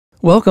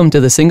Welcome to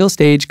the Single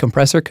Stage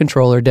Compressor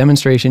Controller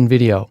demonstration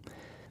video.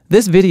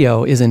 This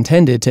video is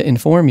intended to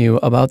inform you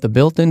about the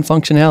built-in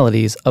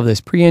functionalities of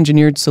this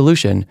pre-engineered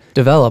solution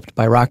developed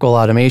by Rockwell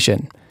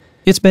Automation.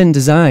 It's been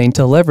designed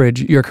to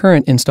leverage your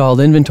current installed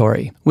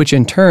inventory, which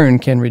in turn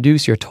can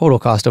reduce your total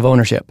cost of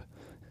ownership.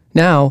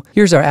 Now,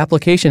 here's our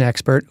application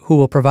expert who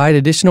will provide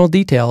additional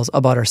details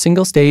about our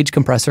Single Stage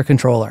Compressor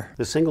Controller.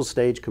 The Single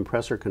Stage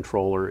Compressor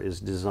Controller is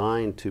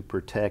designed to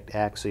protect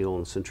axial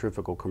and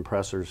centrifugal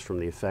compressors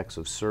from the effects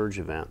of surge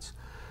events.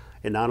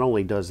 It not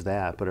only does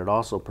that, but it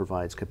also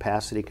provides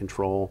capacity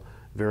control,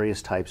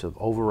 various types of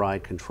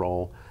override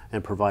control,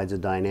 and provides a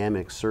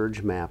dynamic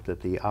surge map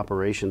that the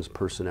operations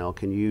personnel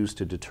can use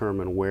to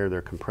determine where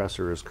their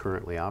compressor is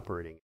currently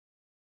operating.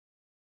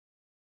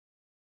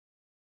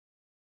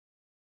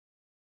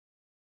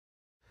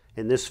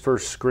 In this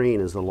first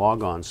screen is the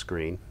logon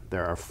screen.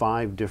 There are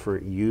 5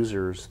 different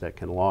users that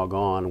can log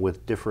on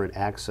with different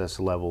access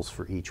levels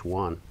for each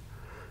one.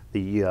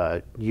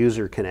 The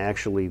user can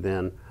actually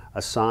then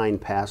assign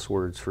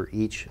passwords for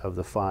each of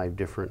the 5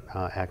 different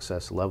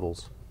access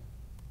levels.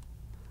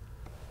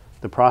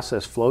 The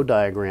process flow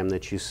diagram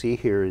that you see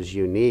here is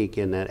unique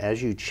in that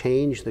as you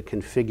change the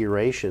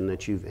configuration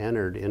that you've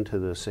entered into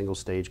the Single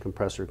Stage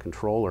Compressor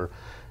Controller,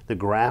 the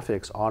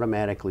graphics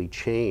automatically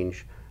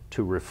change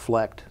to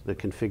reflect the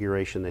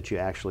configuration that you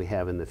actually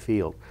have in the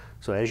field.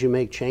 So as you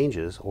make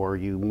changes or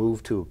you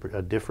move to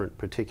a different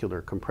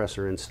particular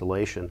compressor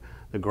installation,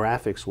 the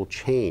graphics will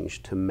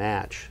change to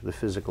match the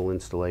physical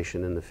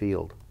installation in the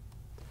field.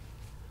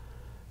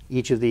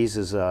 Each of these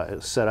is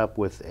set up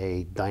with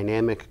a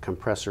dynamic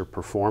compressor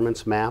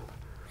performance map.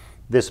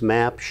 This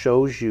map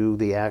shows you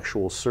the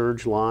actual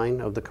surge line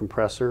of the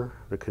compressor,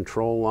 the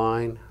control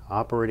line,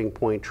 operating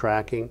point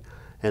tracking,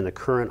 and the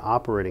current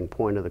operating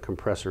point of the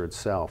compressor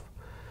itself.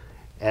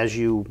 As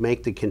you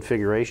make the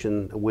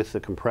configuration with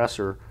the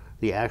compressor,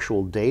 the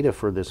actual data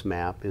for this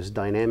map is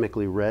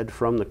dynamically read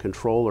from the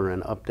controller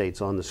and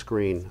updates on the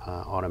screen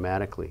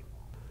automatically.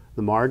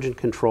 The margin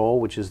control,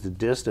 which is the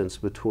distance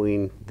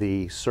between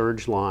the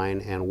surge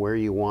line and where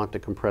you want the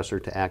compressor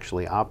to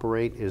actually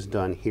operate, is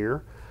done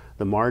here.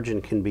 The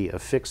margin can be a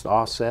fixed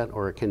offset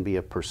or it can be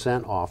a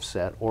 %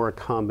 offset or a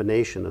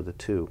combination of the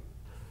two.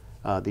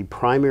 The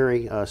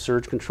primary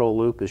surge control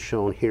loop is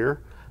shown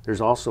here. There's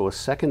also a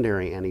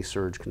secondary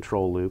anti-surge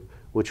control loop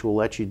which will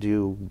let you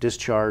do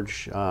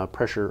discharge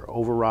pressure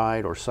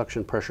override or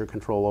suction pressure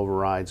control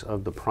overrides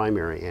of the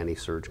primary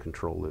anti-surge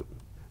control loop.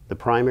 The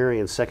primary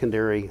and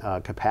secondary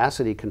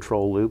capacity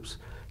control loops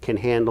can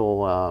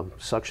handle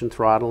suction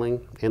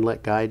throttling,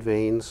 inlet guide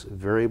vanes,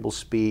 variable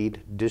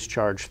speed,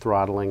 discharge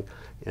throttling,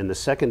 and the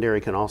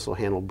secondary can also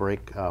handle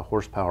brake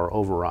horsepower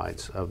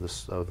overrides of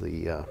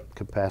the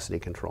capacity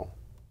control.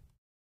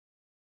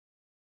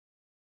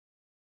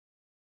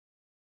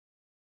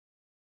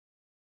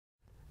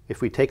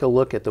 If we take a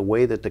look at the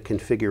way that the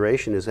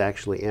configuration is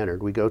actually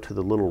entered, we go to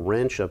the little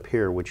wrench up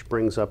here which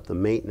brings up the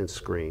maintenance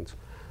screens.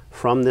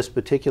 From this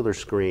particular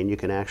screen you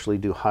can actually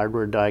do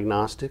hardware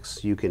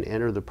diagnostics, you can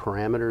enter the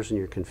parameters in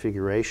your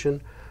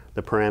configuration,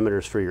 the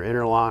parameters for your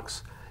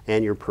interlocks,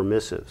 and your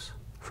permissives.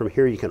 From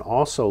here you can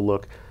also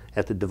look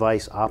at the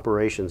device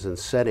operations and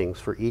settings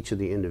for each of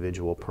the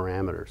individual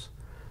parameters.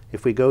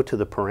 If we go to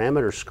the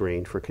parameter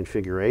screen for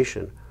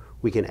configuration,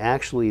 we can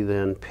actually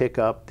then pick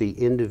up the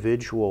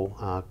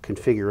individual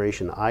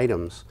configuration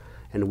items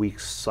and we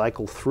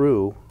cycle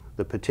through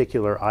the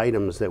particular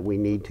items that we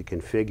need to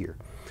configure.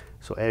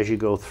 So as you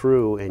go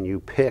through and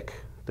you pick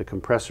the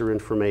compressor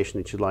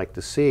information that you'd like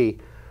to see,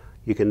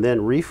 you can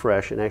then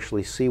refresh and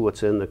actually see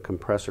what's in the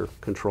compressor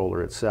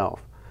controller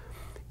itself.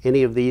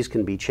 Any of these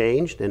can be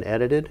changed and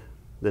edited,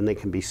 then they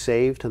can be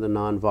saved to the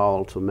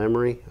non-volatile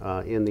memory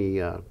in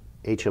the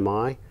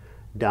HMI.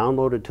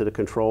 Downloaded to the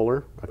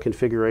controller. A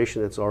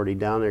configuration that's already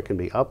down there can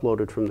be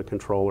uploaded from the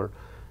controller,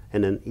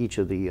 and then each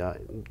of the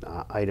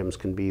items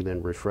can be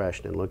then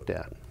refreshed and looked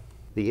at.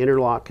 The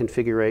interlock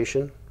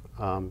configuration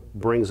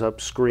brings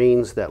up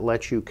screens that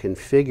let you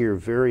configure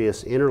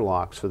various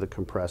interlocks for the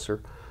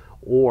compressor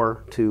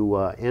or to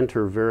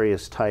enter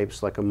various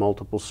types like a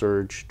multiple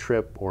surge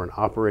trip or an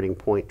operating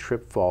point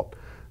trip fault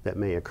that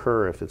may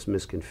occur if it's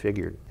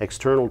misconfigured.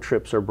 External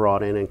trips are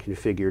brought in and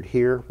configured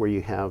here where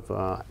you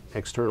have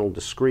external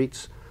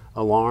discretes,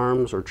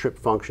 alarms, or trip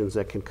functions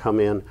that can come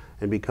in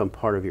and become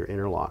part of your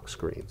interlock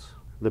screens.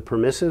 The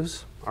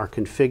permissives are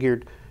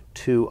configured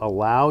to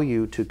allow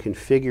you to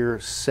configure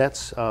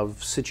sets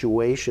of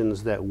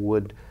situations that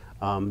would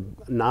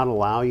not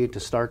allow you to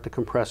start the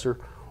compressor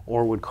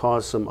or would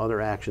cause some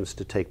other actions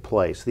to take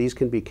place. These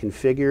can be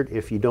configured.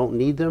 If you don't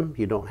need them,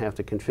 you don't have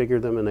to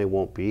configure them and they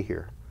won't be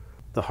here.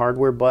 The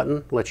hardware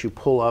button lets you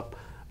pull up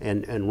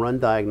and run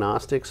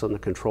diagnostics on the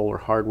controller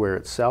hardware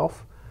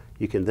itself.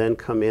 You can then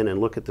come in and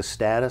look at the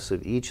status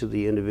of each of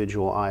the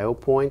individual I/O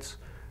points.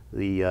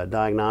 The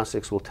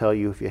diagnostics will tell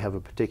you if you have a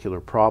particular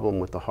problem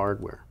with the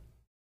hardware.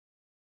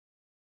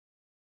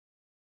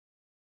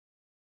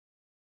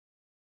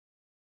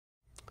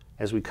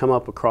 As we come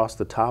up across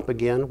the top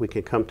again, we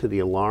can come to the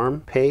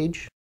alarm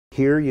page.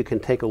 Here you can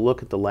take a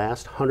look at the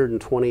last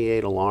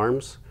 128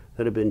 alarms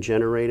that have been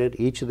generated.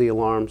 Each of the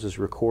alarms is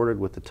recorded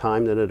with the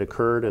time that it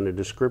occurred and a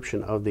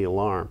description of the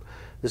alarm.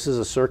 This is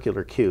a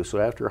circular queue, so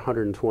after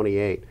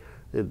 128,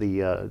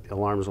 the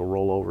alarms will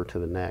roll over to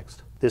the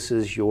next. This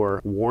is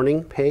your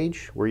warning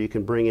page where you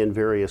can bring in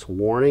various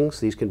warnings.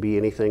 These can be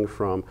anything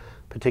from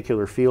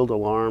particular field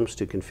alarms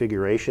to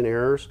configuration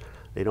errors.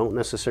 They don't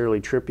necessarily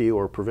trip you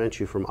or prevent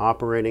you from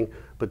operating,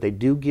 but they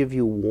do give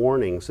you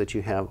warnings that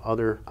you have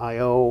other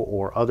I/O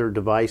or other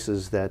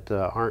devices that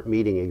aren't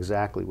meeting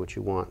exactly what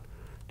you want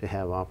to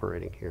have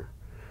operating here.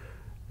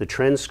 The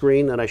trend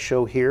screen that I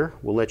show here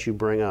will let you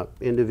bring up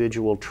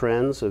individual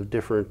trends of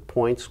different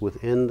points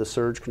within the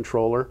surge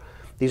controller.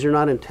 These are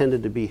not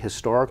intended to be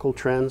historical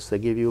trends. They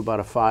give you about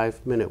a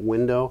 5-minute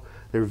window.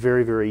 They're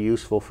very, very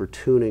useful for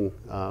tuning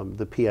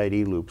the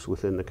PID loops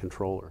within the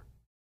controller.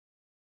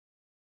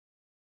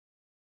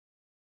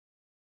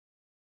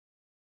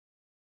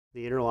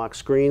 The interlock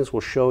screens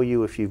will show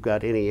you if you've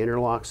got any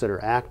interlocks that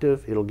are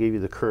active. It'll give you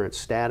the current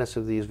status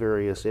of these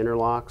various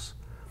interlocks.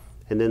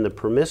 And then the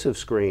permissive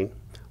screen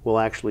will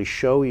actually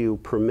show you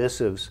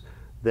permissives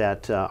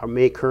that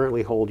may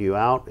currently hold you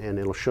out, and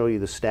it'll show you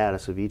the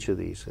status of each of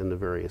these in the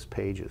various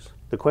pages.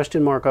 The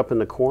question mark up in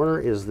the corner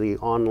is the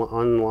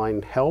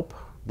online help.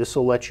 This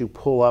will let you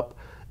pull up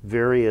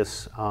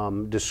various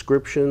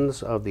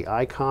descriptions of the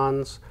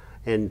icons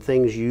and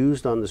things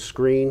used on the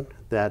screen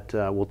that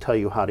will tell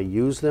you how to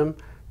use them,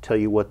 tell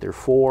you what they're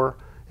for,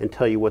 and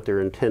tell you what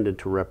they're intended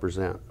to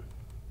represent.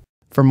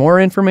 For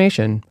more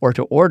information or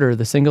to order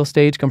the Single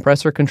Stage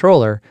Compressor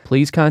Controller,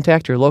 please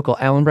contact your local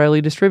Allen Bradley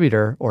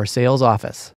distributor or sales office.